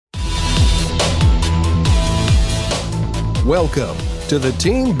Welcome to the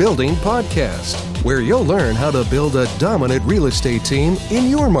Team Building Podcast, where you'll learn how to build a dominant real estate team in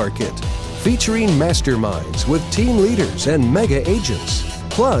your market, featuring masterminds with team leaders and mega agents,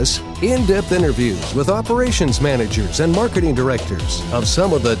 plus in-depth interviews with operations managers and marketing directors of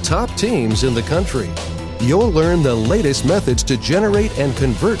some of the top teams in the country. You'll learn the latest methods to generate and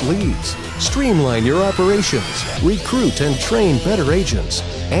convert leads, streamline your operations, recruit and train better agents,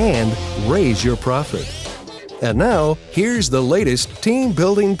 and raise your profit. And now, here's the latest Team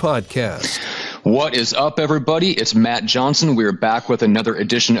Building Podcast. What is up, everybody? It's Matt Johnson. We're back with another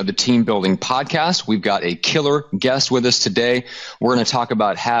edition of the Team Building Podcast. We've got a killer guest with us today. We're going to talk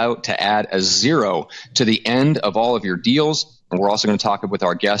about how to add a zero to the end of all of your deals. And we're also going to talk with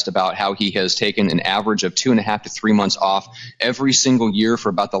our guest about how he has taken an average of 2.5 to 3 months off every single year for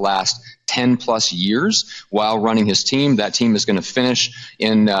about the last 10 plus years while running his team. That team is going to finish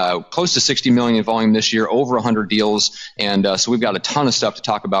in close to 60 million in volume this year, over 100 deals. And so we've got a ton of stuff to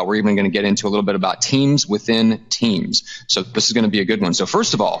talk about. We're even going to get into a little bit about teams within teams. So this is going to be a good one. So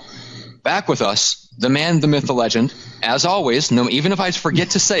first of all, back with us, the man, the myth, the legend. As always, even if I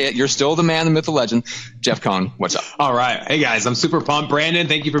forget to say it, you're still the man, the myth, the legend. Jeff Cohn, what's up? All right. Hey, guys, I'm super pumped. Brandon,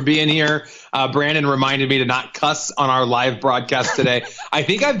 thank you for being here. Brandon reminded me to not cuss on our live broadcast today. I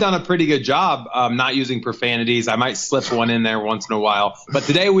think I've done a pretty good job not using profanities. I might slip one in there once in a while, but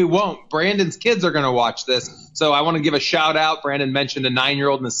today we won't. Brandon's kids are going to watch this, so I want to give a shout out. Brandon mentioned a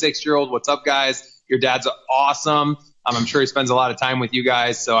 9-year-old and a 6-year-old. What's up, guys? Your dad's awesome. I'm sure he spends a lot of time with you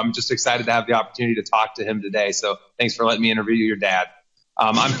guys, so I'm just excited to have the opportunity to talk to him today. So thanks for letting me interview your dad.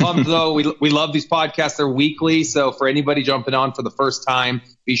 I'm pumped, though. We love these podcasts. They're weekly, so for anybody jumping on for the first time,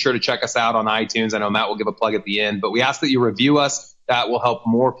 be sure to check us out on iTunes. I know Matt will give a plug at the end, but we ask that you review us. That will help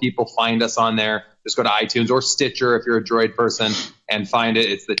more people find us on there. Just go to iTunes or Stitcher if you're a Droid person and find it.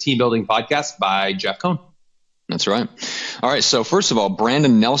 It's the Team Building Podcast by Jeff Cohn. That's right. All right, so first of all,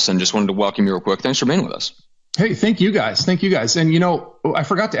 Brandon Nelson, just wanted to welcome you real quick. Thanks for being with us. Hey, thank you guys. Thank you guys. And, I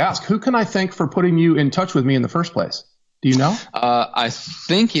forgot to ask, who can I thank for putting you in touch with me in the first place? Do you know? I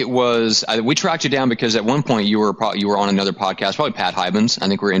think it was, we tracked you down because at one point you were on another podcast, probably Pat Hybens. I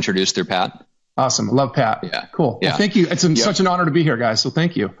think we were introduced through Pat. Awesome. Love Pat. Yeah. Cool. Yeah. Well, thank you. It's such an honor to be here, guys. So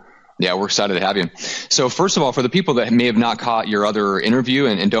thank you. Yeah, we're excited to have you. So first of all, for the people that may have not caught your other interview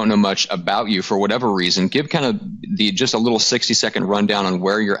and don't know much about you for whatever reason, give kind of just a little 60-second rundown on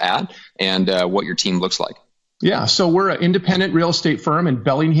where you're at and what your team looks like. Yeah, so we're an independent real estate firm in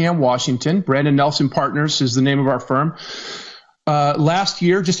Bellingham, Washington. Brandon Nelson Partners is the name of our firm. Last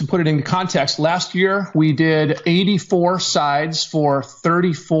year, just to put it into context, last year we did 84 sides for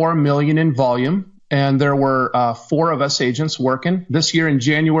 34 million in volume, and there were 4 of us agents working. This year in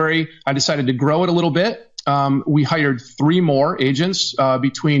January, I decided to grow it a little bit. We hired 3 more agents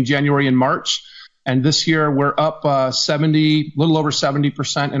between January and March. And this year we're up a little over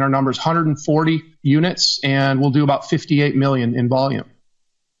 70% in our numbers, 140 units, and we'll do about 58 million in volume.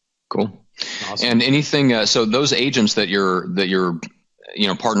 Cool. Awesome. And anything, so those agents that you're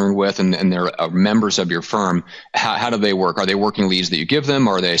partnering with and they're members of your firm, how do they work? Are they working leads that you give them?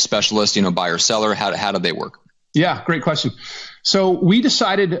 Or are they specialists, buyer seller? How do they work? Yeah, great question. So we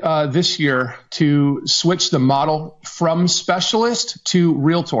decided this year to switch the model from specialist to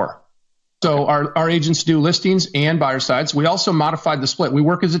realtor. So our agents do listings and buyer sides. We also modified the split. We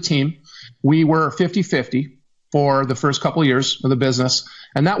work as a team. We were 50-50 for the first couple of years of the business.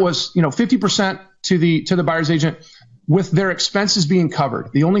 And that was, 50% to the buyer's agent with their expenses being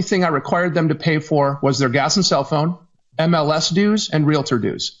covered. The only thing I required them to pay for was their gas and cell phone, MLS dues, and realtor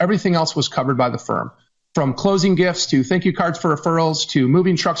dues. Everything else was covered by the firm. From closing gifts to thank you cards for referrals to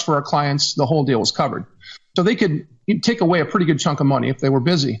moving trucks for our clients, the whole deal was covered. So they could take away a pretty good chunk of money if they were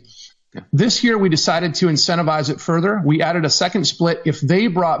busy. Yeah. This year, we decided to incentivize it further. We added a second split if they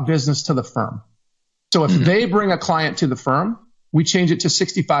brought business to the firm. So if they bring a client to the firm, we change it to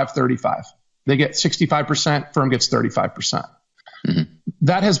 65-35. They get 65%, firm gets 35%.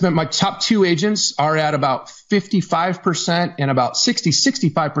 That has been my top 2 agents are at about 55% and about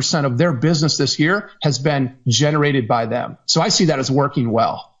 65% of their business this year has been generated by them. So I see that as working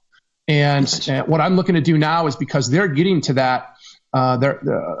well. And what I'm looking to do now is because they're getting to that,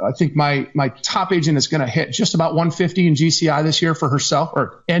 I think my top agent is going to hit just about 150 in GCI this year for herself,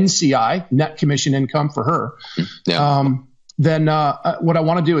 or NCI, net commission income for her. Yeah. Then what I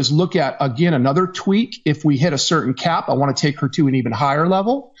want to do is look at, again, another tweak. If we hit a certain cap, I want to take her to an even higher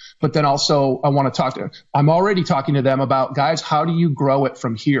level. But then also I want to I'm already talking to them about, guys, how do you grow it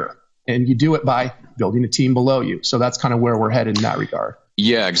from here? And you do it by building a team below you. So that's kind of where we're headed in that regard.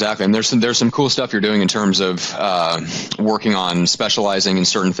 Yeah, exactly. And there's some cool stuff you're doing in terms of working on specializing in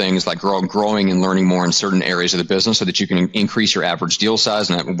certain things, like growing and learning more in certain areas of the business so that you can increase your average deal size.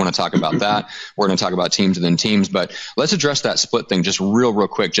 And I want to talk about that. We're going to talk about teams within teams, but let's address that split thing just real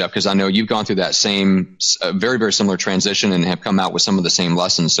quick, Jeff, because I know you've gone through that same very, very similar transition and have come out with some of the same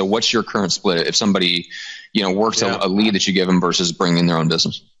lessons. So what's your current split if somebody, works a lead that you give them versus bringing their own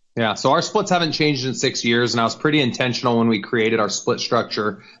business? Yeah, so our splits haven't changed in 6 years, and I was pretty intentional when we created our split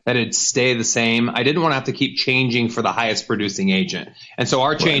structure that it'd stay the same. I didn't want to have to keep changing for the highest producing agent. And so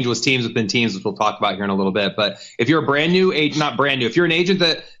our change was teams within teams, which we'll talk about here in a little bit. But if you're a brand new agent, not brand new, if you're an agent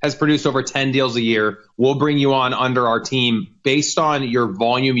that has produced over 10 deals a year, we'll bring you on under our team based on your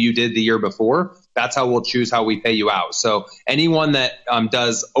volume you did the year before. That's how we'll choose how we pay you out. So anyone that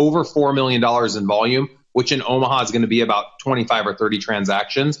does over $4 million in volume, which in Omaha is going to be about 25 or 30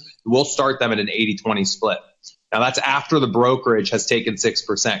 transactions, we'll start them at an 80-20 split. Now, that's after the brokerage has taken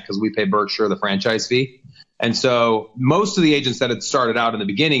 6% because we pay Berkshire the franchise fee. And so most of the agents that had started out in the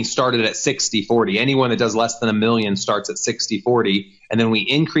beginning started at 60-40. Anyone that does less than $1 million starts at 60-40. And then we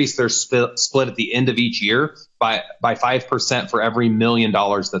increase their split at the end of each year by 5% for every $1 million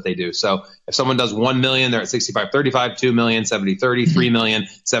that they do. So if someone does 1 million, they're at 65-35, 2 million, 70-30, 3 million,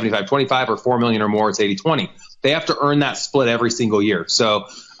 75-25, or 4 million or more, it's 80-20. They have to earn that split every single year. So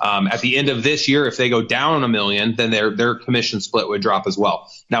at the end of this year, if they go down $1 million, then their commission split would drop as well.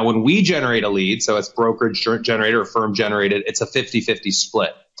 Now, when we generate a lead, so it's brokerage generated or firm generated, it's a 50-50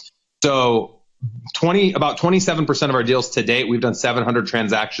 split. So about 27% of our deals to date, we've done 700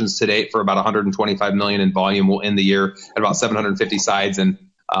 transactions to date for about 125 million in volume. We'll end the year at about 750 sides and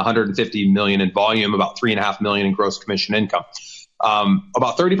 150 million in volume, about 3.5 million in gross commission income.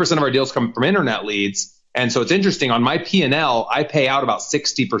 About 30% of our deals come from internet leads. And so it's interesting, on my P&L, I pay out about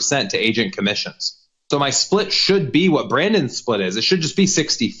 60% to agent commissions. So my split should be what Brandon's split is. It should just be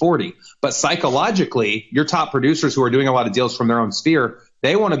 60-40. But psychologically, your top producers who are doing a lot of deals from their own sphere,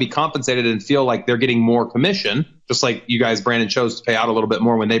 they want to be compensated and feel like they're getting more commission, just like you guys, Brandon, chose to pay out a little bit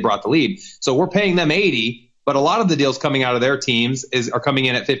more when they brought the lead. So we're paying them 80, but a lot of the deals coming out of their teams are coming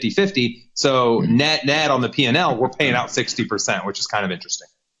in at 50-50. So net on the P&L, we're paying out 60%, which is kind of interesting.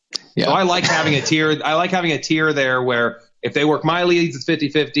 Yeah. So I like having a tier. I like having a tier there where if they work my leads, it's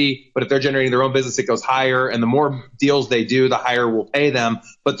 50-50. But if they're generating their own business, it goes higher. And the more deals they do, the higher we'll pay them.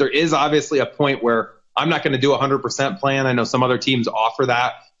 But there is obviously a point where I'm not going to do a 100% plan. I know some other teams offer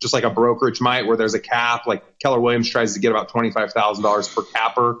that, just like a brokerage might, where there's a cap. Like Keller Williams tries to get about $25,000 per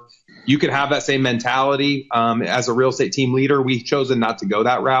capper. You could have that same mentality as a real estate team leader. We've chosen not to go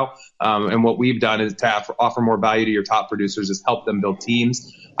that route. And what we've done is to offer more value to your top producers, is help them build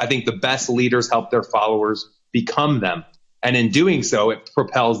teams. I think the best leaders help their followers become them. And in doing so, it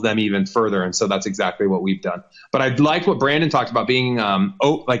propels them even further. And so that's exactly what we've done. But I like what Brandon talked about, being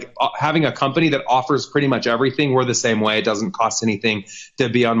having a company that offers pretty much everything. We're the same way. It doesn't cost anything to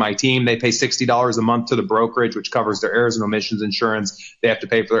be on my team. They pay $60 a month to the brokerage, which covers their errors and omissions insurance. They have to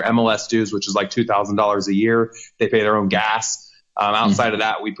pay for their MLS dues, which is like $2,000 a year. They pay their own gas. Outside of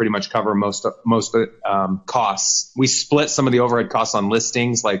that, we pretty much cover most costs. We split some of the overhead costs on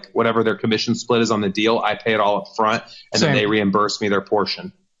listings, like whatever their commission split is on the deal. I pay it all up front, and then they reimburse me their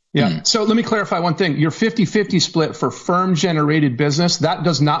portion. Yeah. So let me clarify one thing. Your 50-50 split for firm-generated business, that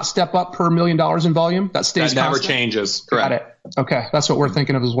does not step up per $1 million in volume? That stays That never constant? changes. Correct. Got it. Okay. That's what we're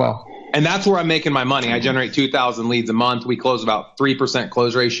thinking of as well. And that's where I'm making my money. I generate 2,000 leads a month. We close about 3%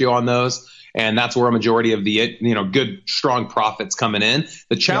 close ratio on those. And that's where a majority of the good, strong profits coming in.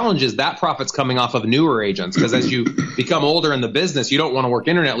 The challenge is that profit's coming off of newer agents, because as you become older in the business, you don't want to work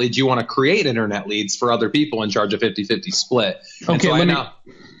internet leads. You want to create internet leads for other people and charge a 50-50 split. Okay,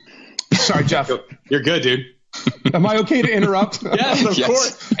 sorry, Jeff. You're good, dude. Am I okay to interrupt? Yes, of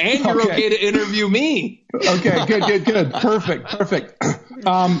course. And you're okay to interview me. Okay, good. Perfect.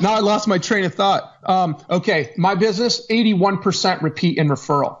 Now I lost my train of thought. Okay, my business, 81% repeat and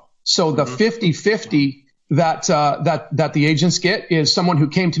referral. So the 50-50 that the agents get is someone who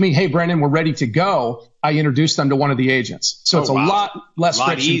came to me, hey, Brandon, we're ready to go. I introduced them to one of the agents. So it's a lot less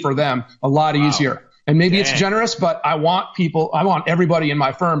friction for them, a lot easier. And maybe it's generous, but I want everybody in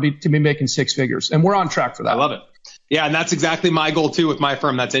my firm to be making six figures. And we're on track for that. I love it. Yeah, and that's exactly my goal too with my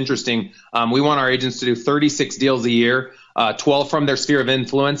firm. That's interesting. We want our agents to do 36 deals a year. 12 from their sphere of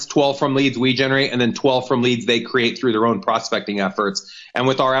influence, 12 from leads we generate, and then 12 from leads they create through their own prospecting efforts. And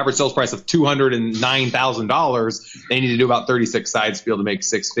with our average sales price of $209,000, they need to do about 36 sides to be able to make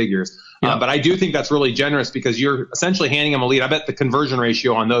six figures. Yeah. But I do think that's really generous, because you're essentially handing them a lead. I bet the conversion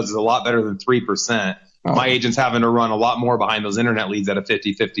ratio on those is a lot better than 3%. My agent's having to run a lot more behind those internet leads at a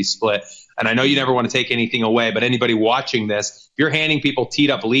 50-50 split. And I know you never want to take anything away, but anybody watching this, if you're handing people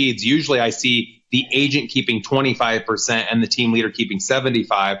teed up leads, usually I see the agent keeping 25% and the team leader keeping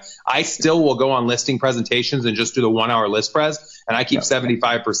 75%. I still will go on listing presentations and just do the 1 hour list pres, and I keep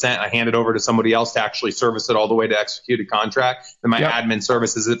 75%. I hand it over to somebody else to actually service it all the way to executed contract. Then my admin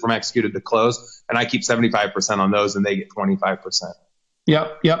services it from executed to close, and I keep 75% on those, and they get 25%.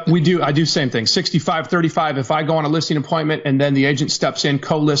 Yep. We do. I do same thing. 65, 35. If I go on a listing appointment and then the agent steps in,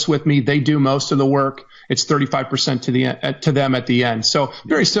 co-lists with me, they do most of the work. It's 35% to them at the end. So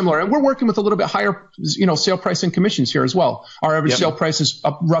very similar. And we're working with a little bit higher, sale price and commissions here as well. Our average sale price is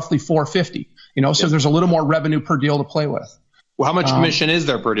up roughly $450, so there's a little more revenue per deal to play with. Well, how much commission is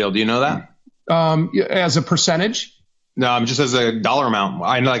there per deal? Do you know that? As a percentage? No, just as a dollar amount.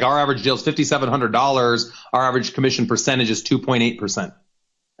 I know, like, our average deal is $5,700. Our average commission percentage is 2.8%.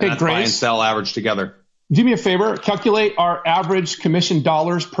 Hey, that's Grace, buy and sell average together. Do me a favor. Calculate our average commission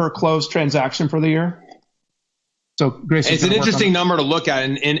dollars per closed transaction for the year. So, Grace, it's an interesting number to look at.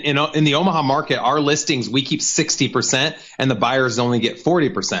 In the Omaha market, our listings, we keep 60% and the buyers only get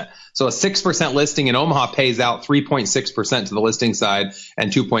 40%. So a 6% listing in Omaha pays out 3.6% to the listing side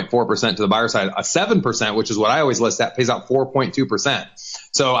and 2.4% to the buyer side. A 7%, which is what I always list at, pays out 4.2%.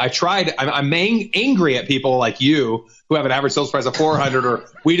 So I'm angry at people like you who have an average sales price of 400, or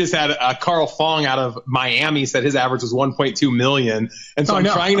we just had Carl Fong out of Miami said his average was 1.2 million. And so I'm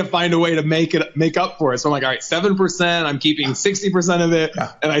trying to find a way to make up for it. So I'm like, all right, 7%, I'm keeping 60% of it.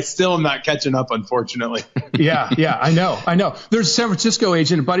 And I still am not catching up, unfortunately. Yeah, I know. There's a San Francisco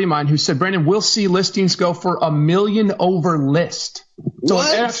agent, a buddy of mine, who said, Brandon, we'll see listings go for $1 million over list. So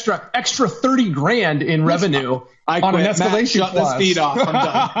what? An extra $30,000 in revenue. I on quit. an escalation Matt, shut this feed off. I'm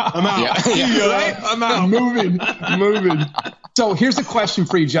done. I'm out. Right? I'm out. Moving. So here's a question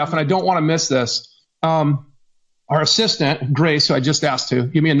for you, Jeff, and I don't want to miss this. Our assistant, Grace, who I just asked to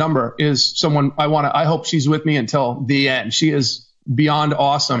give me a number, is someone I hope she's with me until the end. She is beyond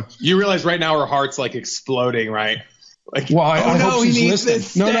awesome. You realize right now her heart's like exploding, right? Like, well, I hope she's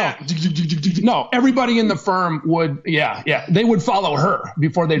listening. No. Everybody in the firm would, they would follow her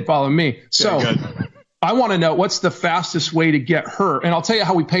before they'd follow me. So I want to know, what's the fastest way to get her? And I'll tell you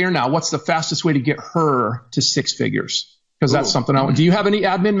how we pay her now. What's the fastest way to get her to six figures? Because that's something do you have any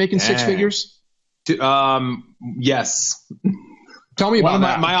admin making six figures? Yes. Tell me about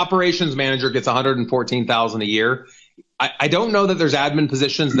that. My operations manager gets $114,000 a year. I don't know that there's admin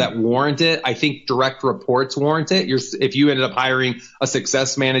positions that warrant it. I think direct reports warrant it. If you ended up hiring a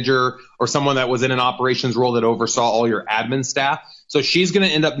success manager or someone that was in an operations role that oversaw all your admin staff. So she's going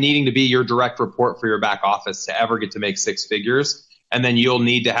to end up needing to be your direct report for your back office to ever get to make six figures. And then you'll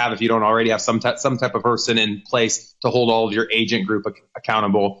need to have, if you don't already have some type of person in place to hold all of your agent group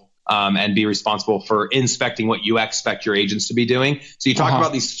accountable. And be responsible for inspecting what you expect your agents to be doing. So you talk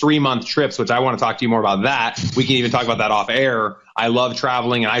about these 3-month trips, which I want to talk to you more about that. We can even talk about that off air. I love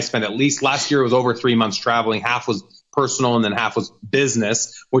traveling, and I spent at least last year it was over 3 months traveling. Half was personal and then half was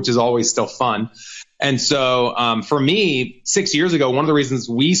business, which is always still fun. And so for me, 6 years ago, one of the reasons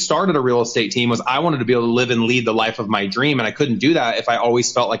we started a real estate team was I wanted to be able to live and lead the life of my dream. And I couldn't do that if I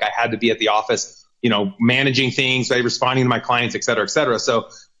always felt like I had to be at the office, managing things, responding to my clients, et cetera, et cetera. So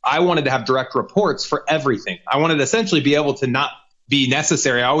I wanted to have direct reports for everything. I wanted to essentially be able to not be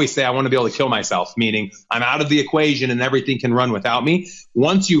necessary. I always say I want to be able to kill myself, meaning I'm out of the equation and everything can run without me.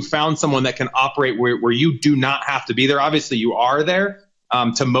 Once you found someone that can operate where you do not have to be there, obviously you are there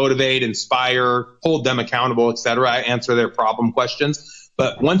to motivate, inspire, hold them accountable, et cetera, answer their problem questions.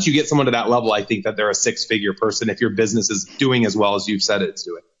 But once you get someone to that level, I think that they're a six-figure person if your business is doing as well as you've said it's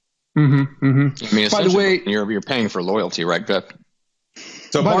doing. I mean, by the way, you're paying for loyalty, right, Jeff?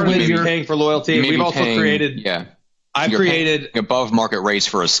 So part of it is paying for loyalty. We've also created I've created above market rates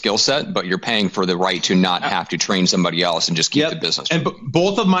for a skill set, but you're paying for the right to not have to train somebody else and just keep the business. And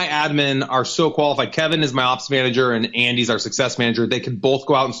both of my admin are so qualified. Kevin is my ops manager and Andy's our success manager. They could both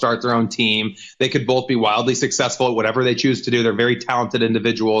go out and start their own team. They could both be wildly successful at whatever they choose to do. They're very talented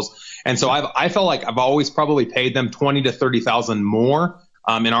individuals. And so I felt like I've always probably paid them $20,000 to $30,000 more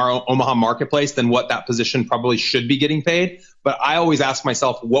in our Omaha marketplace than what that position probably should be getting paid. But I always ask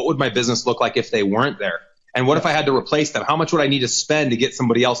myself, what would my business look like if they weren't there? And what if I had to replace them? How much would I need to spend to get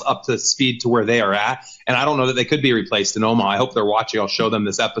somebody else up to speed to where they are at? And I don't know that they could be replaced in Omaha. I hope they're watching. I'll show them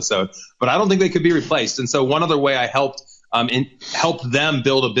this episode. But I don't think they could be replaced. And so one other way I helped them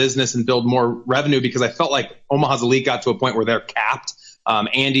build a business and build more revenue, because I felt like Omaha's elite got to a point where they're capped.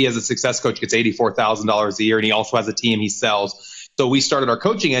 Andy, as a success coach, gets $84,000 a year, and he also has a team he sells. So we started our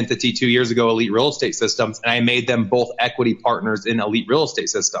coaching entity 2 years ago, Elite Real Estate Systems, and I made them both equity partners in Elite Real Estate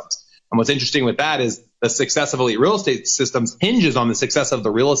Systems. And what's interesting with that is the success of Elite Real Estate Systems hinges on the success of the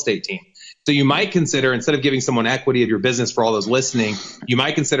real estate team. So you might consider, instead of giving someone equity of your business, for all those listening, you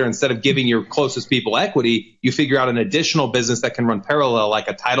might consider, instead of giving your closest people equity, you figure out an additional business that can run parallel, like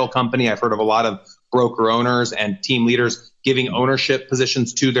a title company. I've heard of a lot of broker owners and team leaders giving ownership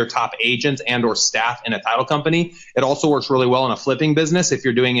positions to their top agents and or staff in a title company. It also works really well in a flipping business. If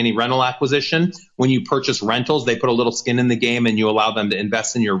you're doing any rental acquisition, when you purchase rentals, they put a little skin in the game and you allow them to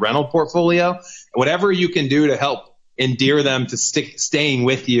invest in your rental portfolio. Whatever you can do to help endear them to staying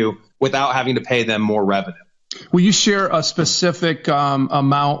with you without having to pay them more revenue. Will you share a specific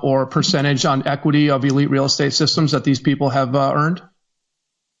amount or percentage on equity of Elite Real Estate Systems that these people have earned?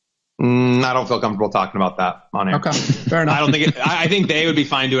 I don't feel comfortable talking about that on air. Okay, fair enough. I think they would be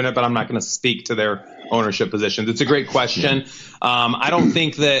fine doing it, but I'm not going to speak to their ownership positions. It's a great question. I don't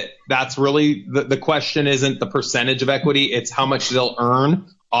think that's really the question. Isn't the percentage of equity? It's how much they'll earn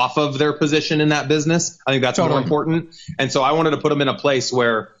off of their position in that business. I think that's more important. And so I wanted to put them in a place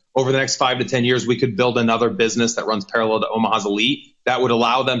where over the next 5 to 10 years, we could build another business that runs parallel to Omaha's Elite that would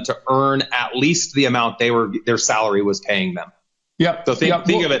allow them to earn at least the amount their salary was paying them. Yep. So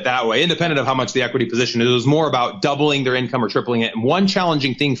think of it that way, independent of how much the equity position is. It was more about doubling their income or tripling it. And one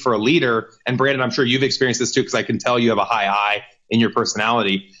challenging thing for a leader, and Brandon, I'm sure you've experienced this too, because I can tell you have a high I in your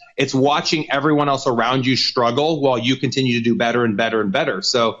personality. It's watching everyone else around you struggle while you continue to do better and better and better.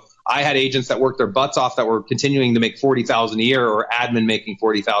 So I had agents that worked their butts off that were continuing to make $40,000 a year, or admin making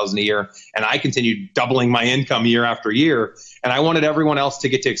 $40,000 a year. And I continued doubling my income year after year. And I wanted everyone else to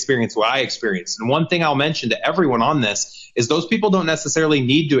get to experience what I experienced. And one thing I'll mention to everyone on this is those people don't necessarily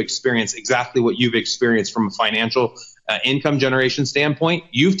need to experience exactly what you've experienced from a financial income generation standpoint.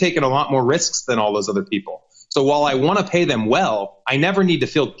 You've taken a lot more risks than all those other people. So while I want to pay them well, I never need to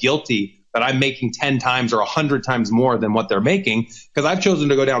feel guilty that I'm making 10 times or 100 times more than what they're making, because I've chosen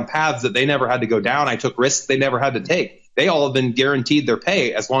to go down paths that they never had to go down. I took risks they never had to take. They all have been guaranteed their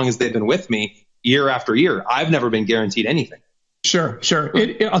pay as long as they've been with me year after year. I've never been guaranteed anything. Sure.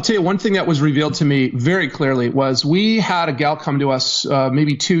 I'll tell you one thing that was revealed to me very clearly was we had a gal come to us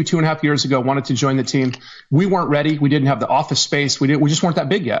maybe 2.5 years ago, wanted to join the team. We weren't ready. We didn't have the office space. We just weren't that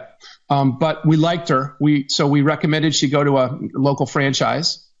big yet. But we liked her. So we recommended she go to a local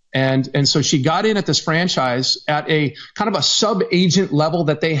franchise. And so she got in at this franchise at a kind of a sub-agent level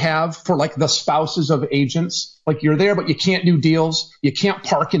that they have for like the spouses of agents. Like you're there, but you can't do deals. You can't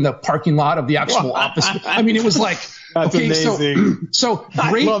park in the parking lot of the actual office. I mean, it was like, that's okay, amazing. So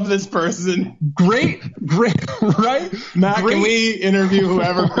great. I love this person. Great, right? Matt, can we interview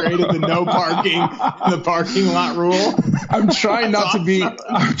whoever created the no parking in the parking lot rule? I'm trying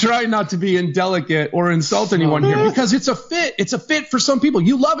not to be indelicate or insult anyone here, because it's a fit. It's a fit for some people.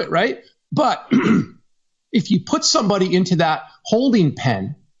 You love it, right? But if you put somebody into that holding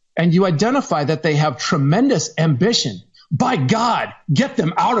pen and you identify that they have tremendous ambition, by God, get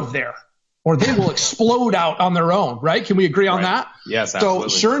them out of there, or they will explode out on their own, right? Can we agree on that? Yes, absolutely.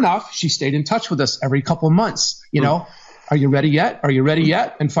 So sure enough, she stayed in touch with us every couple of months. You know, are you ready yet? Are you ready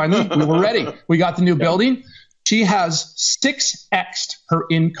yet? And finally, we were ready. We got the new building. She has 6x'd her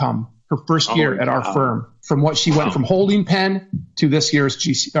income her first year at our firm, from what she went from holding pen to this year's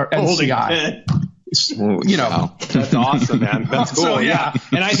NCI. You know, that's awesome, man. That's cool. So, yeah.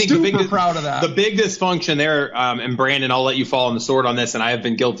 And I think proud of that. The big dysfunction there, and Brandon, I'll let you fall on the sword on this, and I have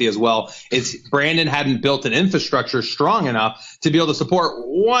been guilty as well, is Brandon hadn't built an infrastructure strong enough to be able to support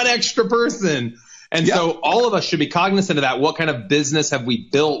one extra person. And so all of us should be cognizant of that. What kind of business have we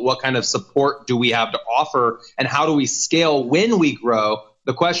built? What kind of support do we have to offer? And how do we scale when we grow?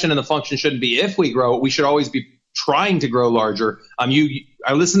 The question and the function shouldn't be if we grow. We should always be trying to grow larger.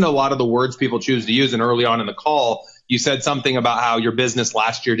 I listened to a lot of the words people choose to use, and early on in the call, you said something about how your business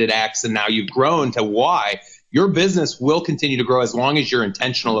last year did X and now you've grown to Y. Your business will continue to grow as long as you're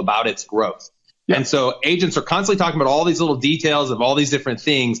intentional about its growth. Yeah. And so agents are constantly talking about all these little details of all these different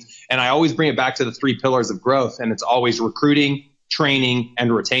things. And I always bring it back to the 3 pillars of growth. And it's always recruiting, training,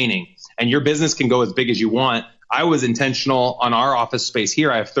 and retaining. And your business can go as big as you want. I was intentional on our office space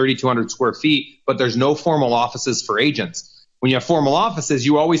here. I have 3,200 square feet, but there's no formal offices for agents. When you have formal offices,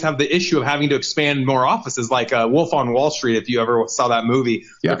 you always have the issue of having to expand more offices, like Wolf on Wall Street, if you ever saw that movie.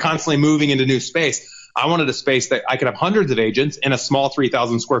 They're constantly moving into new space. I wanted a space that I could have hundreds of agents in a small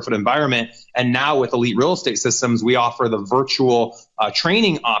 3,000 square foot environment. And now with Elite Real Estate Systems, we offer the virtual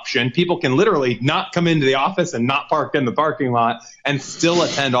training option. People can literally not come into the office and not park in the parking lot and still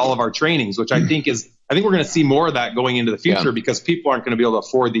attend all of our trainings, which I think we're going to see more of that going into the future because people aren't going to be able to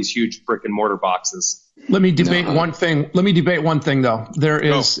afford these huge brick and mortar boxes. Let me debate one thing though. There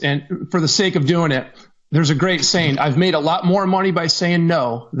is, and for the sake of doing it, there's a great saying: I've made a lot more money by saying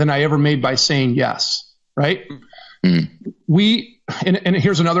no than I ever made by saying yes. Right? And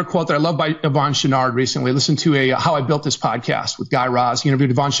here's another quote that I love by Yvon Chouinard recently. Listen to How I Built This podcast with Guy Raz. He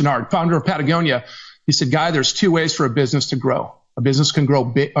interviewed Yvon Chouinard, founder of Patagonia. He said, Guy, there's two ways for a business to grow. A business can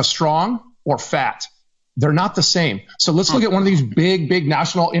grow strong or fat. They're not the same. So let's look at one of these big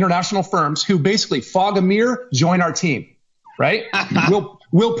international firms who basically fog a mirror, join our team, right?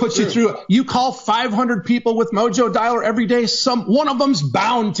 We'll put you through it. You call 500 people with Mojo Dialer every day. One of them's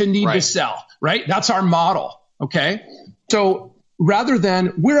bound to need to sell, right? That's our model. Okay. So rather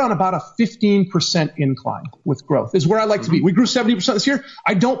than, we're on about a 15% incline with growth is where I like to be. We grew 70% this year.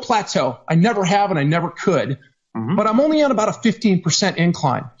 I don't plateau. I never have, and I never could, but I'm only on about a 15%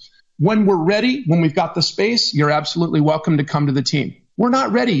 incline. When we're ready, when we've got the space, you're absolutely welcome to come to the team. We're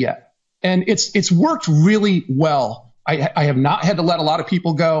not ready yet. And it's worked really well. I have not had to let a lot of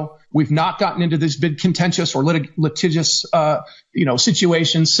people go. We've not gotten into this big contentious or litigious,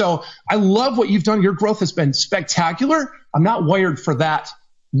 situations. So I love what you've done. Your growth has been spectacular. I'm not wired for that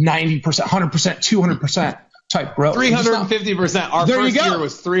 90%, 100%, 200% type growth. 350%. Our first year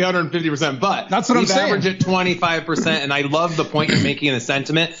was 350%, but that's what I'm saying. We've averaged at 25%. And I love the point you're making in the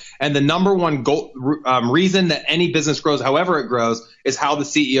sentiment. And the number one goal, reason that any business grows, however it grows, is how the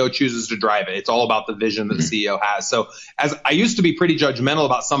CEO chooses to drive it. It's all about the vision that the CEO has. So as I used to be pretty judgmental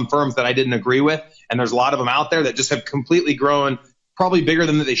about some firms that I didn't agree with, and there's a lot of them out there that just have completely grown, probably bigger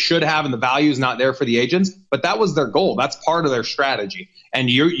than they should have, and the value is not there for the agents, but that was their goal. That's part of their strategy. And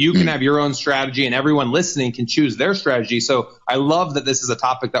you can have your own strategy, and everyone listening can choose their strategy. So I love that this is a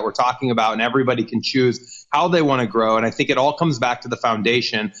topic that we're talking about, and everybody can choose how they want to grow. And I think it all comes back to the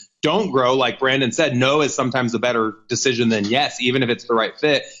foundation. Don't grow. Like Brandon said, no is sometimes a better decision than yes, even if it's the right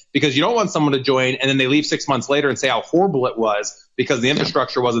fit, because you don't want someone to join and then they leave 6 months later and say how horrible it was because the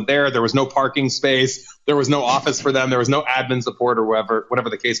infrastructure wasn't there. There was no parking space. There was no office for them. There was no admin support or whatever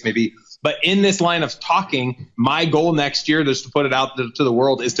the case may be. But in this line of talking, my goal next year, just to put it out to the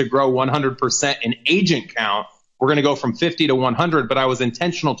world, is to grow 100% in agent count. We're going to go from 50 to 100, but I was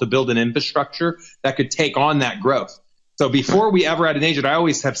intentional to build an infrastructure that could take on that growth. So before we ever add an agent, I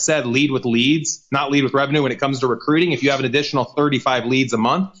always have said lead with leads, not lead with revenue when it comes to recruiting. If you have an additional 35 leads a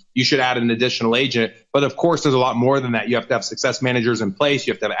month, you should add an additional agent. But of course, there's a lot more than that. You have to have success managers in place.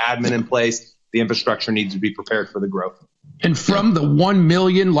 You have to have admin in place. The infrastructure needs to be prepared for the growth. And from the 1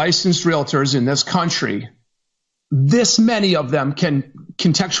 million licensed realtors in this country, this many of them can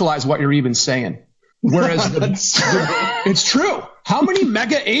contextualize what you're even saying. Whereas it's true. How many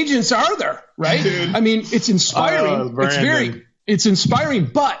mega agents are there, right? Dude. I mean, it's inspiring. It's inspiring.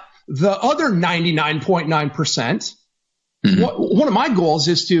 But the other 99.9%, one of my goals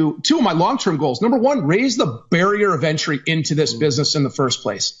is two of my long-term goals. Number one, raise the barrier of entry into this business in the first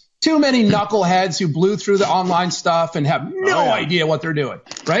place. Too many knuckleheads who blew through the online stuff and have no idea what they're doing,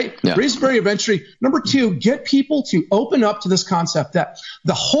 right? Yeah. Raise the barrier of entry. Number two, get people to open up to this concept that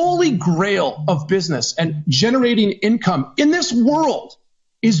the holy grail of business and generating income in this world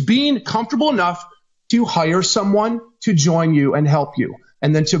is being comfortable enough to hire someone to join you and help you,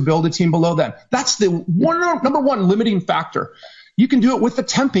 and then to build a team below them. That's the number one limiting factor. You can do it with a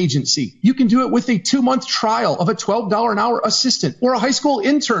temp agency. You can do it with a 2-month trial of a $12 an hour assistant or a high school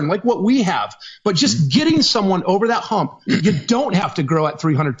intern like what we have. But just getting someone over that hump, you don't have to grow at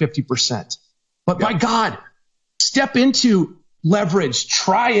 350%. But by God, step into leverage,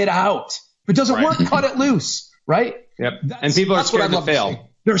 try it out. If it doesn't work, cut it loose, right? Yep. And people are scared to fail.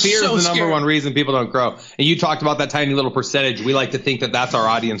 Fear is the number one reason people don't grow. And you talked about that tiny little percentage. We like to think that that's our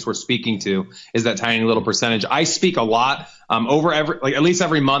audience we're speaking to, is that tiny little percentage. I speak a lot over at least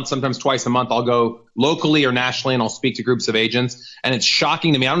every month, sometimes twice a month. I'll go locally or nationally and I'll speak to groups of agents. And it's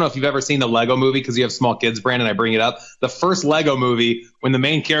shocking to me. I don't know if you've ever seen the Lego movie because you have small kids, Brandon. I bring it up. The first Lego movie, when the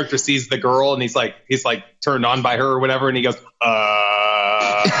main character sees the girl and he's like turned on by her or whatever, and he goes,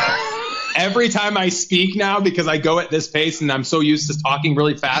 Every time I speak now, because I go at this pace and I'm so used to talking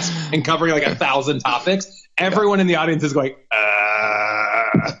really fast and covering like 1,000 topics, everyone in the audience is going,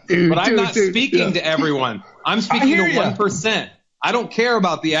 but I'm not speaking to everyone. I'm speaking to 1%. I don't care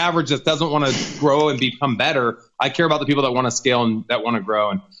about the average that doesn't want to grow and become better. I care about the people that want to scale and that want to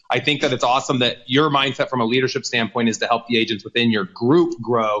grow. And I think that it's awesome that your mindset from a leadership standpoint is to help the agents within your group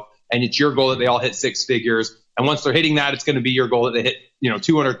grow. And it's your goal that they all hit 6 figures. And once they're hitting that, it's going to be your goal that they hit,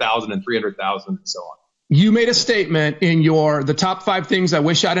 200,000 and 300,000 and so on. You made a statement in the top 5 things I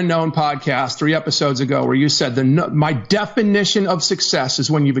wish I'd have known podcast 3 episodes ago, where you said my definition of success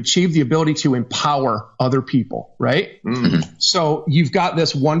is when you've achieved the ability to empower other people, right? Mm-hmm. So you've got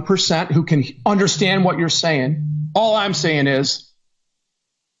this 1% who can understand what you're saying. All I'm saying is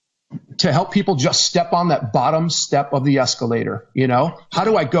to help people just step on that bottom step of the escalator. How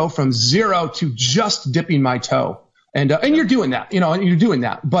do I go from 0 to just dipping my toe? And you're doing that, and you're doing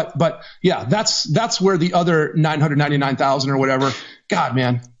that. But yeah, that's where the other 999,000 or whatever. God,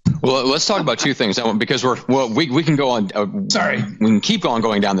 man. Well, let's talk about two things because we can go on. Sorry, we can keep on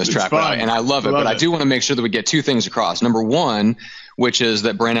going down this track, and I love it. But I do want to make sure that we get two things across. Number one, which is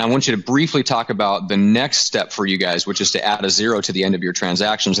that, Brandon, I want you to briefly talk about the next step for you guys, which is to add a zero to the end of your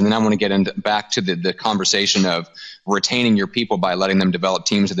transactions, and then I want to get back to the conversation of retaining your people by letting them develop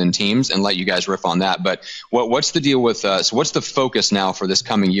teams within teams, and let you guys riff on that. But what's the deal with? So what's the focus now for this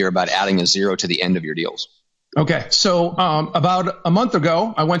coming year about adding a zero to the end of your deals? Okay. So about a month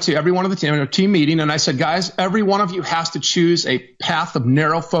ago, I went to every one of the team meeting, and I said, guys, every one of you has to choose a path of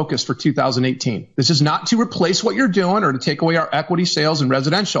narrow focus for 2018. This is not to replace what you're doing or to take away our equity sales and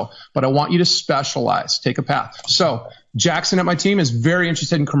residential, but I want you to specialize, take a path. So Jackson at my team is very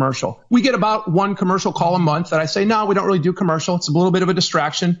interested in commercial. We get about one commercial call a month that I say, no, we don't really do commercial. It's a little bit of a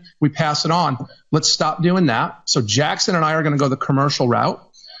distraction. We pass it on. Let's stop doing that. So Jackson and I are going to go the commercial route.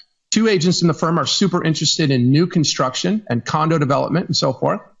 Two agents in the firm are super interested in new construction and condo development and so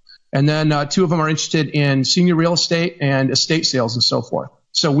forth. And then two of them are interested in senior real estate and estate sales and so forth.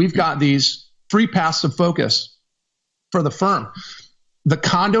 So we've got these three paths of focus for the firm. The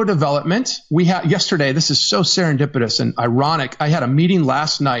condo development, we had yesterday, this is so serendipitous and ironic. I had a meeting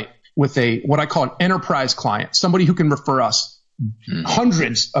last night with what I call an enterprise client, somebody who can refer us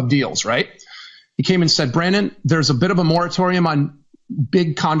hundreds of deals, right? He came and said, Brandon, there's a bit of a moratorium on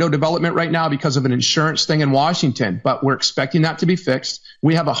big condo development right now because of an insurance thing in Washington, but we're expecting that to be fixed.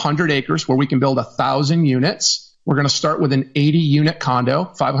 We have 100 acres where we can build 1,000 units. We're going to start with an 80-unit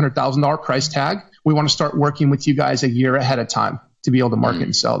condo, $500,000 price tag. We want to start working with you guys a year ahead of time to be able to market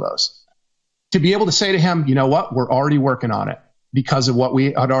and sell those. To be able to say to him, you know what, we're already working on it because of what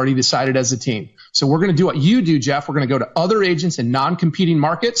we had already decided as a team. So we're going to do what you do, Jeff. We're going to go to other agents in non-competing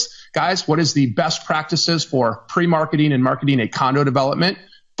markets. Guys, what is the best practices for pre-marketing and marketing a condo development?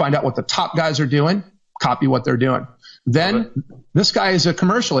 Find out what the top guys are doing, copy what they're doing. Then this guy is a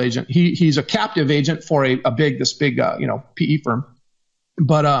commercial agent. He's a captive agent for this big PE firm.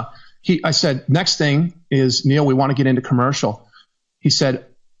 But I said, next thing is, Neil, we want to get into commercial. He said,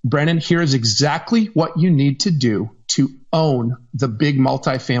 Brennan, here's exactly what you need to do to own the big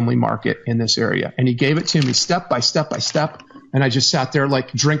multifamily market in this area. And he gave it to me step by step by step. And I just sat there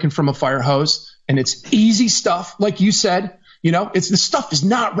like drinking from a fire hose. And it's easy stuff. Like you said, this stuff is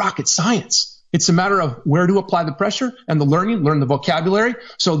not rocket science. It's a matter of where to apply the pressure and the learn the vocabulary.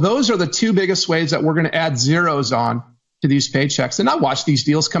 So those are the two biggest ways that we're going to add zeros on to these paychecks. And I watch these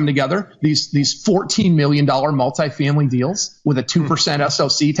deals come together, these $14 million multifamily deals with a 2%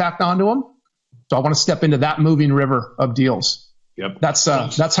 SOC tacked onto them. So I want to step into that moving river of deals. Yep. That's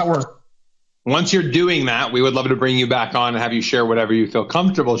how we're. Once you're doing that, we would love to bring you back on and have you share whatever you feel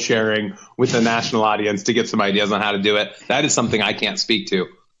comfortable sharing with the national audience to get some ideas on how to do it. That is something I can't speak to.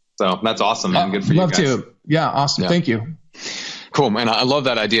 So that's awesome, man. Good for you guys. Love to. Yeah, awesome. Yeah. Thank you. Cool, man. I love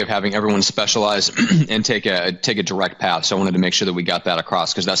that idea of having everyone specialize and take a direct path. So I wanted to make sure that we got that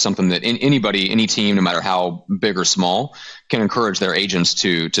across because that's something that any team, no matter how big or small, can encourage their agents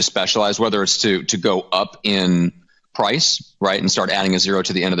to specialize, whether it's to go up in price, right, and start adding a zero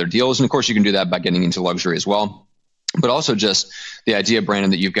to the end of their deals. And of course, you can do that by getting into luxury as well. But also just the idea,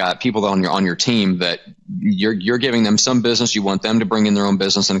 Brandon, that you've got people on your team that you're giving them some business. You want them to bring in their own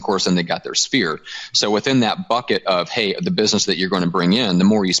business. And of course, then they got their sphere. So within that bucket of, hey, the business that you're going to bring in, the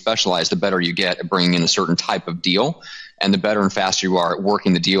more you specialize, the better you get at bringing in a certain type of deal. And the better and faster you are at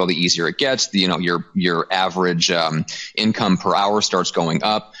working the deal, the easier it gets. Your average income per hour starts going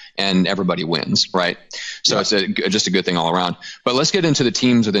up, and everybody wins, right? So it's just a good thing all around. But let's get into the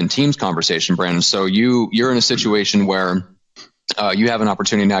teams within teams conversation, Brandon. So you're in a situation where you have an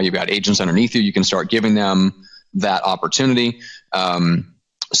opportunity now. You've got agents underneath you. You can start giving them that opportunity.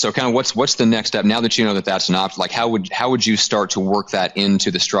 So kind of what's the next step now that you know that that's an option? Like how would you start to work that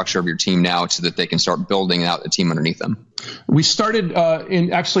into the structure of your team now so that they can start building out a team underneath them? We started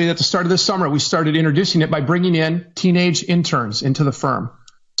actually at the start of this summer, we started introducing it by bringing in teenage interns into the firm.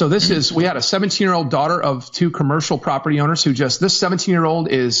 So we had a 17-year-old daughter of two commercial property owners this 17-year-old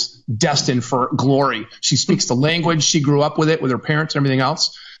is destined for glory. She speaks the language. She grew up with it with her parents and everything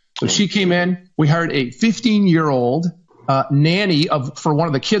else. So she came in. We hired a 15-year-old nanny for one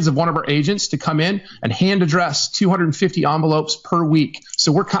of the kids of one of our agents to come in and hand address 250 envelopes per week.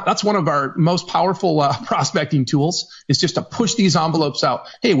 So that's one of our most powerful prospecting tools is just to push these envelopes out.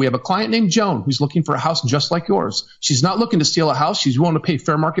 Hey, we have a client named Joan who's looking for a house just like yours. She's not looking to steal a house. She's willing to pay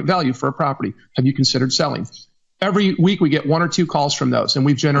fair market value for a property. Have you considered selling? Every week we get one or two calls from those, and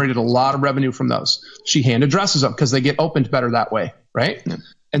we've generated a lot of revenue from those. She hand addresses them because they get opened better that way, right? Yeah.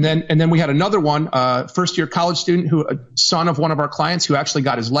 And then we had another one, first year college student a son of one of our clients who actually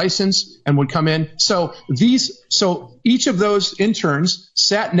got his license and would come in. So each of those interns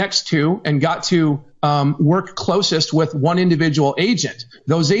sat next to and got to work closest with one individual agent.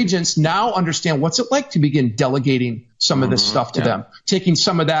 Those agents now understand what's it like to begin delegating some of this stuff to them, taking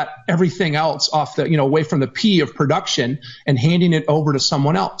some of that, everything else off away from the P of production and handing it over to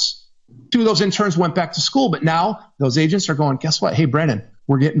someone else. 2 of those interns went back to school, but now those agents are going, guess what? Hey, Brandon,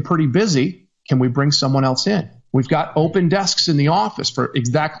 we're getting pretty busy. Can we bring someone else in? We've got open desks in the office for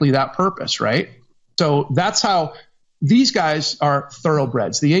exactly that purpose, right? So that's how these guys are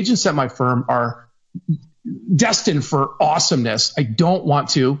thoroughbreds. The agents at my firm are destined for awesomeness. I don't want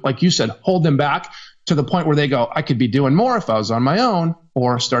to, like you said, hold them back to the point where they go, I could be doing more if I was on my own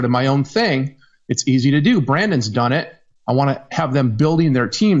or started my own thing. It's easy to do. Brandon's done it. I want to have them building their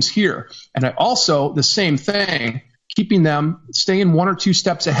teams here. And I also, the same thing, keeping them, staying 1 or 2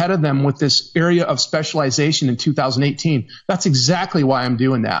 steps ahead of them with this area of specialization in 2018. That's exactly why I'm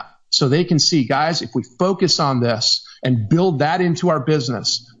doing that. So they can see, guys, if we focus on this and build that into our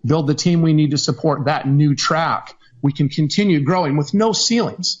business, build the team we need to support that new track, we can continue growing with no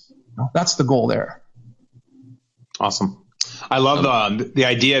ceilings. That's the goal there. Awesome. I love the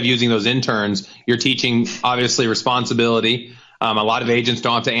idea of using those interns. You're teaching, obviously, responsibility. A lot of agents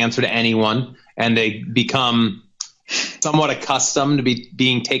don't have to answer to anyone, and they become somewhat accustomed to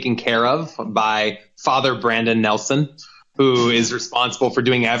being taken care of by Father Brandon Nelson, who is responsible for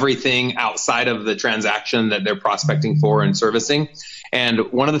doing everything outside of the transaction that they're prospecting for and servicing.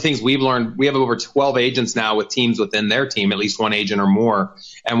 And one of the things we've learned, we have over 12 agents now with teams within their team, at least one agent or more.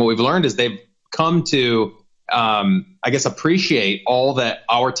 And what we've learned is they've come to, appreciate all that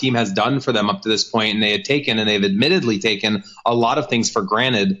our team has done for them up to this point. And they've admittedly taken a lot of things for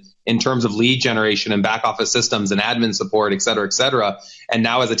granted in terms of lead generation and back office systems and admin support, et cetera, et cetera. And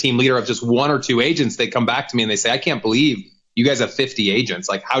now as a team leader of just 1 or 2 agents, they come back to me and they say, I can't believe you guys have 50 agents.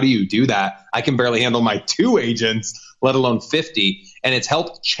 Like, how do you do that? I can barely handle my 2 agents, let alone 50. And it's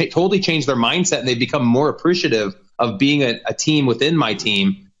helped totally change their mindset. And they've become more appreciative of being a team within my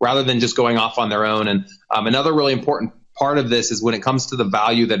team rather than just going off on their own. And another really important part of this is when it comes to the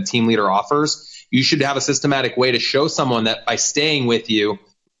value that a team leader offers, you should have a systematic way to show someone that by staying with you,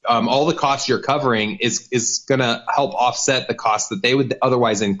 all the costs you're covering is going to help offset the costs that they would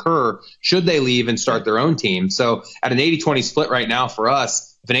otherwise incur should they leave and start their own team. So at an 80-20 split right now for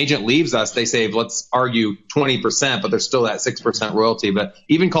us, if an agent leaves us, they save, let's argue 20%, but there's still that 6% royalty. But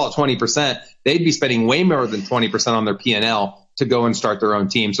even call it 20%, they'd be spending way more than 20% on their P&L to go and start their own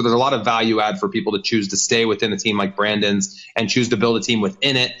team. So there's a lot of value add for people to choose to stay within a team like Brandon's and choose to build a team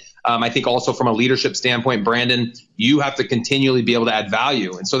within it. I think also from a leadership standpoint, Brandon, you have to continually be able to add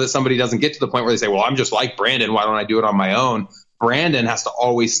value. And so that somebody doesn't get to the point where they say, well, I'm just like Brandon, why don't I do it on my own? Brandon has to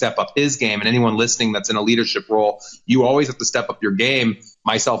always step up his game. And anyone listening that's in a leadership role, you always have to step up your game,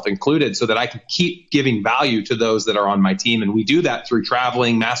 myself included, so that I can keep giving value to those that are on my team. And we do that through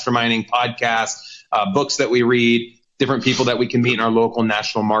traveling, masterminding, podcasts, books that we read, different people that we can meet in our local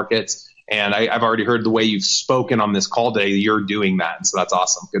national markets. And I've already heard the way you've spoken on this call today. You're doing that. And so that's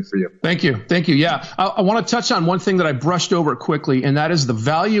awesome. Good for you. Thank you. Thank you. Yeah. I want to touch on one thing that I brushed over quickly, and that is the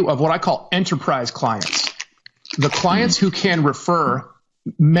value of what I call enterprise clients, the clients who can refer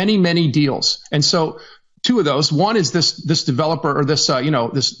many, many deals. And so 2 of those, one is this developer or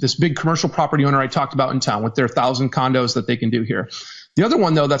this big commercial property owner I talked about in town with their 1,000 condos that they can do here. The other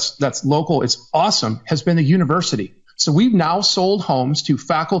one, though, that's local, it's awesome, has been the university. So we've now sold homes to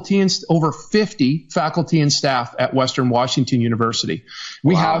faculty and over 50 faculty and staff at Western Washington University.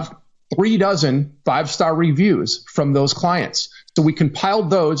 We have 3 dozen 5-star reviews from those clients. So we compiled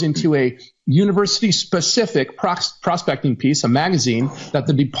those into a university-specific prospecting piece, a magazine that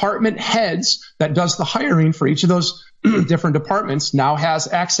the department heads that does the hiring for each of those different departments now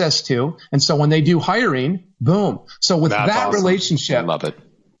has access to. And so when they do hiring, boom. So with that awesome relationship, I love it.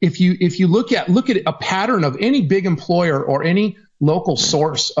 If you look at a pattern of any big employer or any local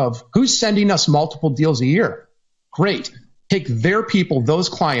source of who's sending us multiple deals a year, great. Take their people, those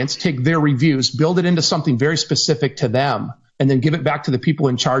clients, take their reviews, build it into something very specific to them, and then give it back to the people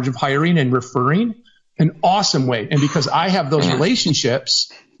in charge of hiring and referring. An awesome way. And because I have those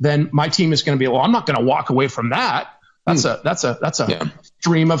relationships, then my team is going to be, well, I'm not going to walk away from that. That's a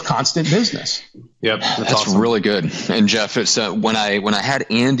stream of constant business. Yep, that's awesome. Really good. And Jeff, it's when I had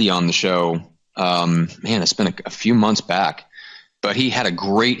Andy on the show, it's been a few months back, but he had a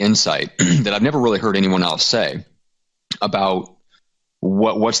great insight that I've never really heard anyone else say about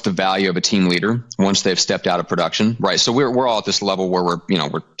what's the value of a team leader once they've stepped out of production, right? So we're all at this level where we're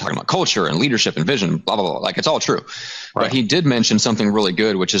talking about culture and leadership and vision, blah, blah, blah. Like, it's all true. Right. But he did mention something really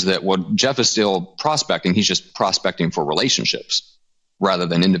good, which is that when Jeff is still prospecting, he's just prospecting for relationships rather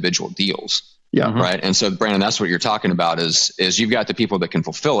than individual deals. Yeah. Right. And so, Brandon, that's what you're talking about is you've got the people that can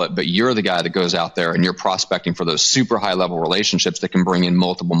fulfill it, but you're the guy that goes out there and you're prospecting for those super high level relationships that can bring in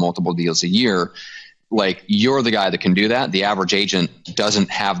multiple deals a year. Like, you're the guy that can do that. The average agent doesn't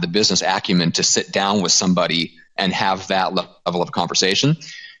have the business acumen to sit down with somebody and have that level of conversation.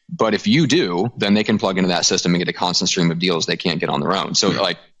 But if you do, then they can plug into that system and get a constant stream of deals they can't get on their own. So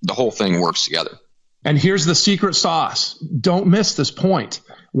like, the whole thing works together. And here's the secret sauce. Don't miss this point.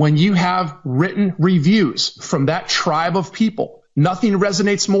 When you have written reviews from that tribe of people, nothing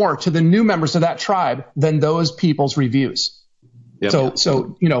resonates more to the new members of that tribe than those people's reviews. Yep.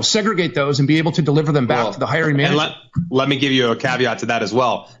 So segregate those and be able to deliver them back to the hiring manager. And let me give you a caveat to that as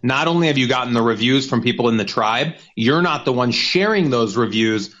well. Not only have you gotten the reviews from people in the tribe, you're not the one sharing those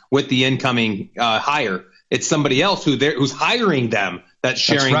reviews with the incoming hire. It's somebody else who's hiring them that's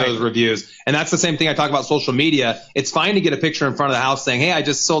sharing those reviews. And that's the same thing I talk about social media. It's fine to get a picture in front of the house saying, hey, I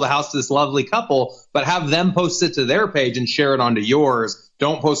just sold a house to this lovely couple, but have them post it to their page and share it onto yours.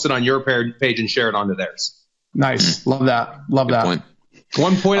 Don't post it on your page and share it onto theirs. Nice. Love that. Point.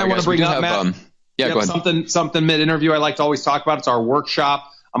 One point I want to bring up, Matt. Go ahead. Something mid-interview I like to always talk about. It's our workshop.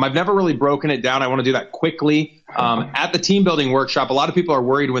 I've never really broken it down. I want to do that quickly. At the team building workshop, a lot of people are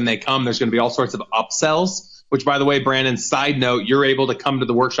worried when they come, there's going to be all sorts of upsells. Which, by the way, Brandon, side note, you're able to come to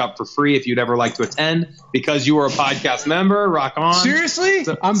the workshop for free if you'd ever like to attend because you are a podcast member. Rock on. Seriously?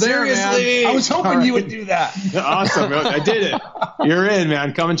 I'm there, man. I was hoping you would do that. Awesome. I did it. You're in,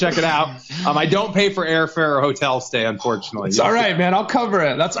 man. Come and check it out. I don't pay for airfare or hotel stay, unfortunately. It's all right, man. I'll cover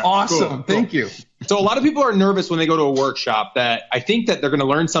it. That's awesome. Cool. Thank you. So a lot of people are nervous when they go to a workshop that I think that they're going to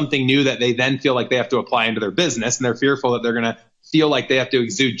learn something new that they then feel like they have to apply into their business, and they're fearful that they're going to feel like they have to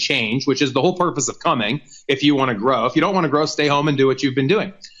exude change, which is the whole purpose of coming if you want to grow. If you don't want to grow, stay home and do what you've been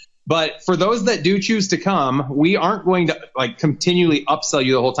doing. But for those that do choose to come, we aren't going to continually upsell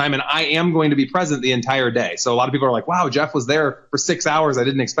you the whole time. And I am going to be present the entire day. So a lot of people are like, wow, Jeff was there for 6 hours. I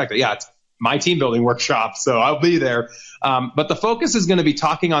didn't expect it. Yeah, it's my team building workshop, so I'll be there. But the focus is going to be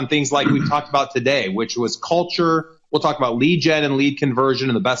talking on things like we've talked about today, which was culture. We'll talk about lead gen and lead conversion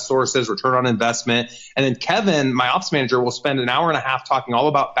and the best sources, return on investment. And then Kevin, my ops manager, will spend an hour and a half talking all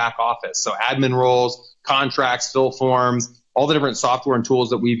about back office. So admin roles, contracts, fill forms, all the different software and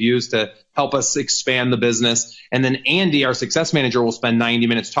tools that we've used to help us expand the business. And then Andy, our success manager, will spend 90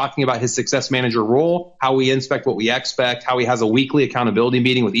 minutes talking about his success manager role, how we inspect what we expect, how he has a weekly accountability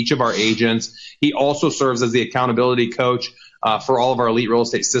meeting with each of our agents. He also serves as the accountability coach for all of our Elite Real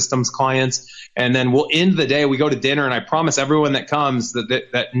Estate Systems clients. And then we'll end the day, we go to dinner, and I promise everyone that comes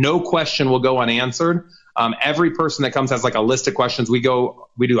that no question will go unanswered. Every person that comes has like a list of questions. We do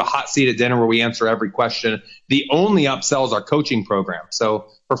a hot seat at dinner where we answer every question. The only upsell is our coaching program. So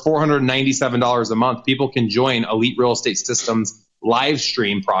for $497 a month, people can join Elite Real Estate Systems live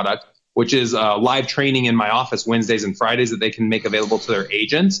stream product, which is live training in my office Wednesdays and Fridays that they can make available to their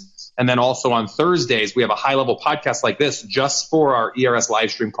agents. And then also on Thursdays, we have a high-level podcast like this just for our ERS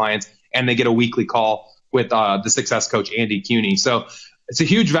live stream clients, and they get a weekly call with the success coach, Andy Cuny. So it's a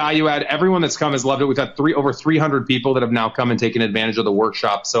huge value add. Everyone that's come has loved it. We've had over 300 people that have now come and taken advantage of the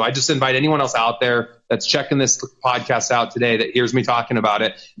workshop. So I just invite anyone else out there that's checking this podcast out today that hears me talking about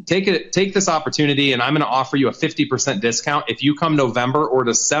it. Take this opportunity, and I'm going to offer you a 50% discount. If you come November or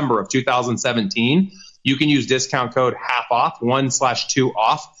December of 2017, you can use discount code HALF-OFF, 1/2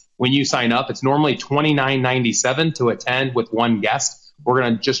 off. When you sign up, it's normally $29.97 to attend with one guest. We're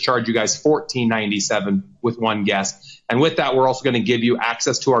going to just charge you guys $14.97 with one guest. And with that, we're also going to give you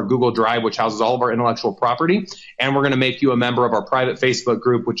access to our Google Drive, which houses all of our intellectual property. And we're going to make you a member of our private Facebook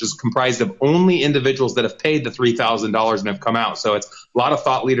group, which is comprised of only individuals that have paid the $3,000 and have come out. So it's a lot of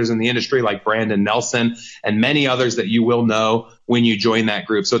thought leaders in the industry like Brandon Nelson and many others that you will know when you join that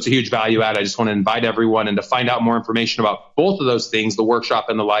group. So it's a huge value add. I just want to invite everyone. And to find out more information about both of those things, the workshop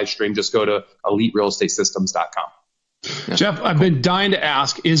and the live stream, just go to EliteRealEstateSystems.com. Yeah. Jeff, I've been dying to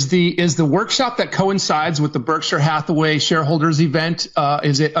ask, is the workshop that coincides with the Berkshire Hathaway shareholders event,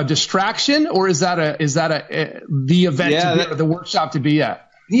 is it a distraction, or is that the event the workshop to be at?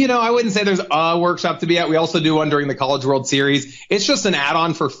 I wouldn't say there's a workshop to be at. We also do one during the College World Series. It's just an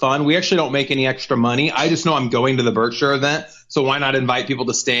add-on for fun. We actually don't make any extra money. I just know I'm going to the Berkshire event, so why not invite people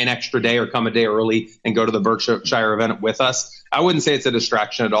to stay an extra day or come a day early and go to the Berkshire event with us? I wouldn't say it's a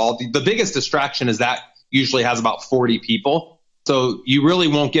distraction at all. The biggest distraction is that usually has about 40 people. So you really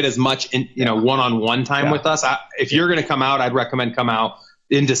won't get as much one-on-one time with us. If you're going to come out, I'd recommend come out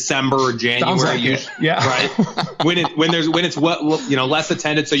in December or January. Right. when it's less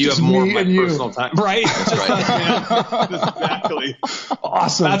attended, so you have more of my personal time. Right. Exactly.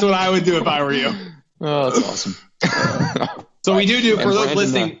 Awesome. That's what I would do if I were you. Oh, that's awesome. So we do for those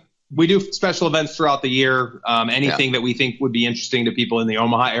listening. We do special events throughout the year. Anything that we think would be interesting to people in the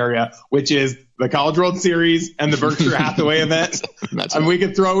Omaha area, which is the College World Series and the Berkshire Hathaway event. And we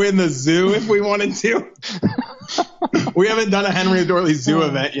could throw in the zoo if we wanted to. We haven't done a Henry Dorley Zoo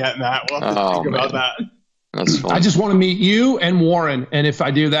event yet, Matt. We'll have to think about that. That's fun. I just want to meet you and Warren, and if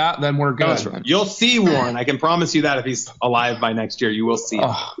I do that, then we're good. That's right. You'll see Warren. I can promise you that if he's alive by next year, you will see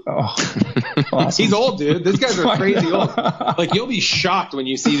him. Awesome. He's old, dude. These guys are crazy old. Like, you'll be shocked when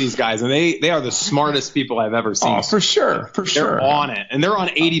you see these guys, and they are the smartest people I've ever seen. Oh, for sure. They're on it, and they're on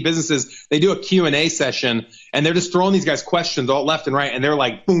 80 businesses. They do a Q&A session, and they're just throwing these guys questions all left and right, and they're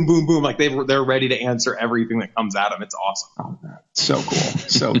like, boom, boom, boom, like they're ready to answer everything that comes at them. It's awesome. Oh, man. So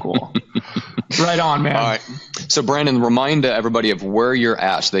cool. Right on, man. All right. So, Brandon, remind everybody of where you're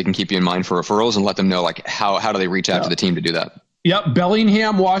at so they can keep you in mind for referrals, and let them know, like, how do they reach out to the team to do that? Yep.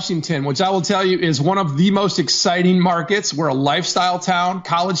 Bellingham, Washington, which I will tell you is one of the most exciting markets. We're a lifestyle town,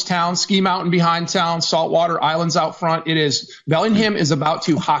 college town, ski mountain behind town, saltwater islands out front. Bellingham is about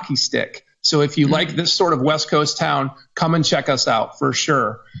to hockey stick. So if you like this sort of West Coast town, come and check us out for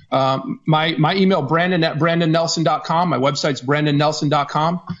sure. My email, brandon@brandonnelson.com. My website's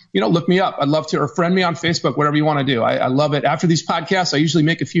brandonnelson.com. Look me up. I'd love to, or friend me on Facebook, whatever you want to do. I love it. After these podcasts, I usually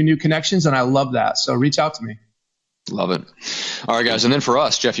make a few new connections, and I love that. So reach out to me. Love it. All right, guys. And then for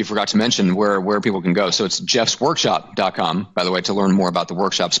us, Jeff, you forgot to mention where people can go. So it's jeffsworkshop.com, by the way, to learn more about the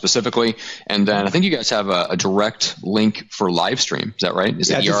workshop specifically. And then I think you guys have a direct link for live stream. Is that right?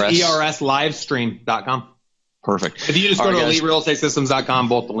 Is it ERSlivestream.com. Perfect. If you just go to EliteRealEstateSystems.com,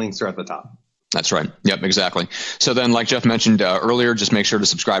 both the links are at the top. That's right. Yep, exactly. So then, like Jeff mentioned earlier, just make sure to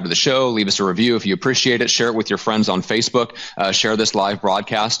subscribe to the show, leave us a review if you appreciate it, share it with your friends on Facebook, share this live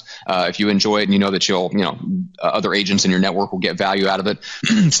broadcast if you enjoy it and you know that other agents in your network will get value out of it.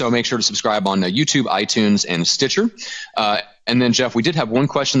 So make sure to subscribe on YouTube, iTunes, and Stitcher. And then, Jeff, we did have one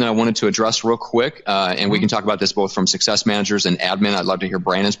question that I wanted to address real quick, and we can talk about this both from success managers and admin. I'd love to hear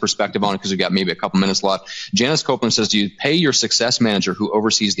Brandon's perspective on it because we've got maybe a couple minutes left. Janice Copeland says, do you pay your success manager who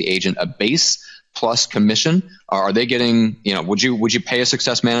oversees the agent a base plus commission? Or are they getting, would you pay a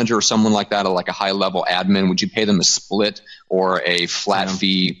success manager or someone like that, or like a high-level admin? Would you pay them a split or a flat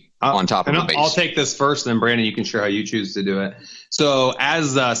fee on top of the base? I'll take this first, and then Brandon, you can share how you choose to do it. So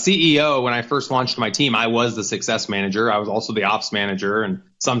as CEO, when I first launched my team, I was the success manager. I was also the ops manager, and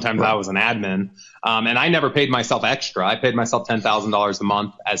sometimes I was an admin. And I never paid myself extra. I paid myself $10,000 a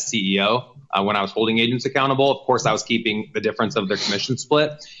month as CEO when I was holding agents accountable. Of course, I was keeping the difference of their commission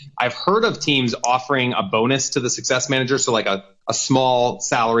split. I've heard of teams offering a bonus to the success manager, so like a small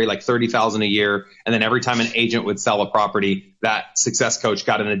salary, like $30,000 a year, and then every time an agent would sell a property, that success coach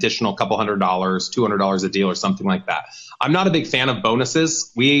got an additional couple $100, $200 a deal, or something like that. I'm not a big fan of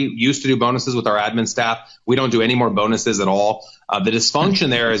bonuses. We used to do bonuses with our admin staff. We don't do any more bonuses at all. The dysfunction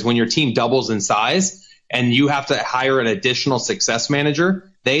there is when your team doubles in size and you have to hire an additional success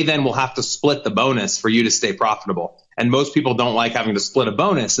manager, they then will have to split the bonus for you to stay profitable. And most people don't like having to split a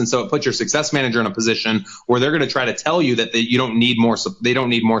bonus. And so it puts your success manager in a position where they're going to try to tell you that they don't need more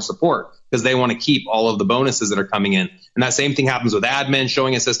support because they want to keep all of the bonuses that are coming in. And that same thing happens with admin,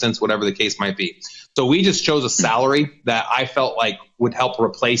 showing assistants, whatever the case might be. So we just chose a salary that I felt like would help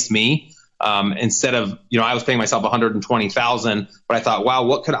replace me. Instead of, I was paying myself $120,000, but I thought, wow,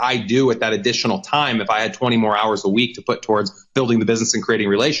 what could I do with that additional time if I had 20 more hours a week to put towards building the business and creating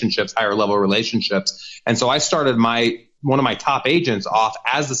relationships, higher level relationships. And so I started one of my top agents off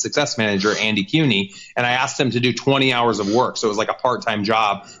as the success manager, Andy Cuney, and I asked him to do 20 hours of work. So it was like a part-time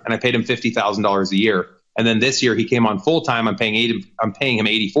job, and I paid him $50,000 a year. And then this year he came on full time. I'm paying him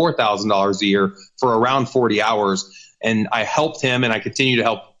 $84,000 a year for around 40 hours. And I helped him, and I continue to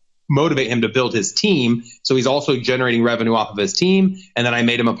help motivate him to build his team. So he's also generating revenue off of his team. And then I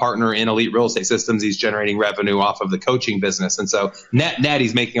made him a partner in Elite Real Estate Systems. He's generating revenue off of the coaching business. And so net,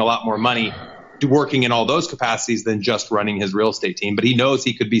 he's making a lot more money working in all those capacities than just running his real estate team. But he knows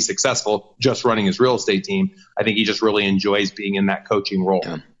he could be successful just running his real estate team. I think he just really enjoys being in that coaching role.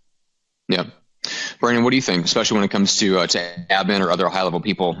 Yeah. Brandon, what do you think, especially when it comes to admin or other high-level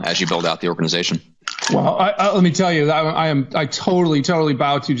people as you build out the organization? Well, let me tell you, I totally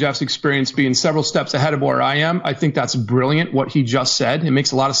bow to Jeff's experience being several steps ahead of where I am. I think that's brilliant what he just said. It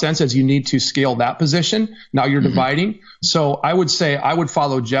makes a lot of sense as you need to scale that position. Now you're dividing. So I would say I would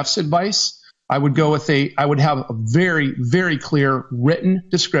follow Jeff's advice. I would have a very, very clear written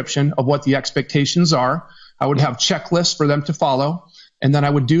description of what the expectations are. I would have checklists for them to follow. And then I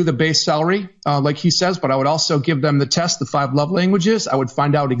would do the base salary, like he says, but I would also give them the test, the 5 love languages. I would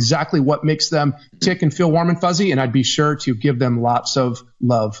find out exactly what makes them tick and feel warm and fuzzy. And I'd be sure to give them lots of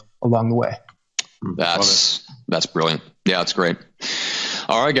love along the way. That's brilliant. Yeah, that's great.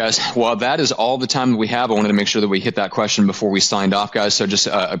 All right, guys. Well, that is all the time that we have. I wanted to make sure that we hit that question before we signed off, guys. So just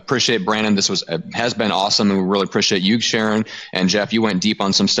appreciate Brandon. This has been awesome, and we really appreciate you, Sharon. And Jeff, you went deep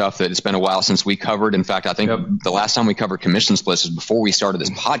on some stuff that it's been a while since we covered. In fact, I think the last time we covered commission splits was before we started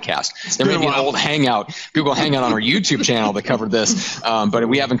this podcast. There may be an old hangout, Google Hangout on our YouTube channel that covered this, but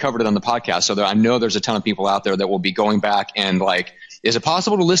we haven't covered it on the podcast. So I know there's a ton of people out there that will be going back and is it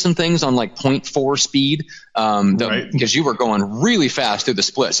possible to listen things on 0.4 speed? Because you were going really fast through the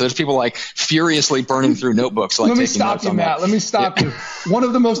split. So there's people furiously burning through notebooks. Let me stop you, Matt. Let me stop you. One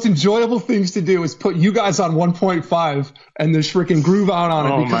of the most enjoyable things to do is put you guys on 1.5 and there's freaking groove out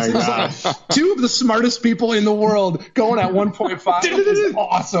on it. Because there's two of the smartest people in the world going at 1.5. It's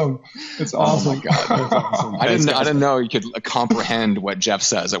awesome. It's awesome. Oh my God. That's awesome. I didn't know you could comprehend what Jeff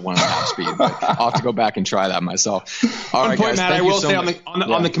says at 1.5 speed. But I'll have to go back and try that myself. All right, guys. Matt, I will say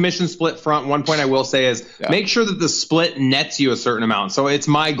on the commission split front, one point I will say is make sure that the split nets you a certain amount. So it's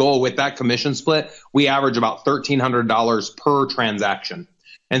my goal with that commission split. We average about $1,300 per transaction.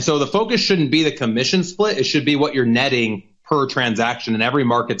 And so the focus shouldn't be the commission split. It should be what you're netting per transaction. And every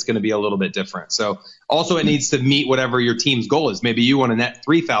market's going to be a little bit different. So also it needs to meet whatever your team's goal is. Maybe you want to net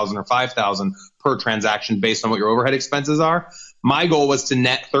 $3,000 or $5,000 per transaction based on what your overhead expenses are. My goal was to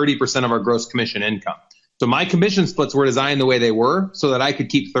net 30% of our gross commission income. So my commission splits were designed the way they were so that I could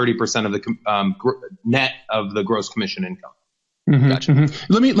keep 30% of the net of the gross commission income. Mm-hmm, gotcha.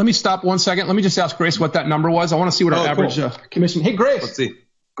 Mm-hmm. Let me stop 1 second. Let me just ask Grace what that number was. I want to see what our average commission. Hey, Grace. Let's see.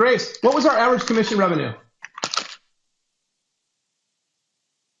 Grace, what was our average commission revenue?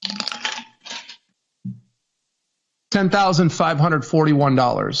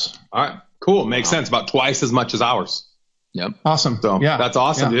 $10,541. All right, cool. Makes sense. About twice as much as ours. Yep. Awesome. So that's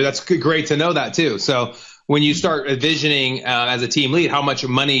awesome, dude. That's great to know that too. So when you start envisioning as a team lead, how much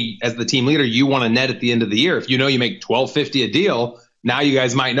money as the team leader you want to net at the end of the year. If you know you make $1,250 a deal, now you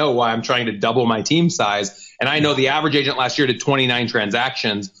guys might know why I'm trying to double my team size. And I know the average agent last year did 29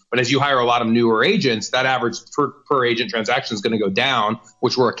 transactions, but as you hire a lot of newer agents, that average per agent transaction is going to go down,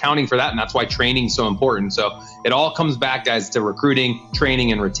 which we're accounting for that. And that's why training is so important. So it all comes back, guys, to recruiting,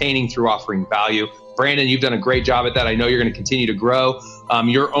 training, and retaining through offering value. Brandon, you've done a great job at that. I know you're going to continue to grow.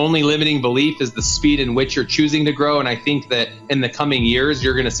 Your only limiting belief is the speed in which you're choosing to grow. And I think that in the coming years,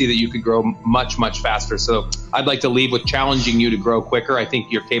 you're going to see that you could grow much, much faster. So I'd like to leave with challenging you to grow quicker. I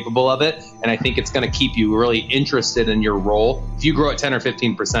think you're capable of it. And I think it's going to keep you really interested in your role. If you grow at 10 or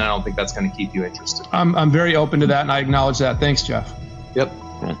 15%, I don't think that's going to keep you interested. I'm very open to that, and I acknowledge that. Thanks, Jeff. Yep.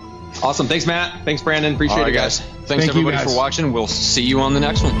 Awesome. Thanks, Matt. Thanks, Brandon. Appreciate it, guys. Thanks, everybody, for watching. We'll see you on the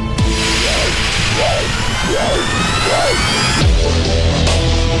next one.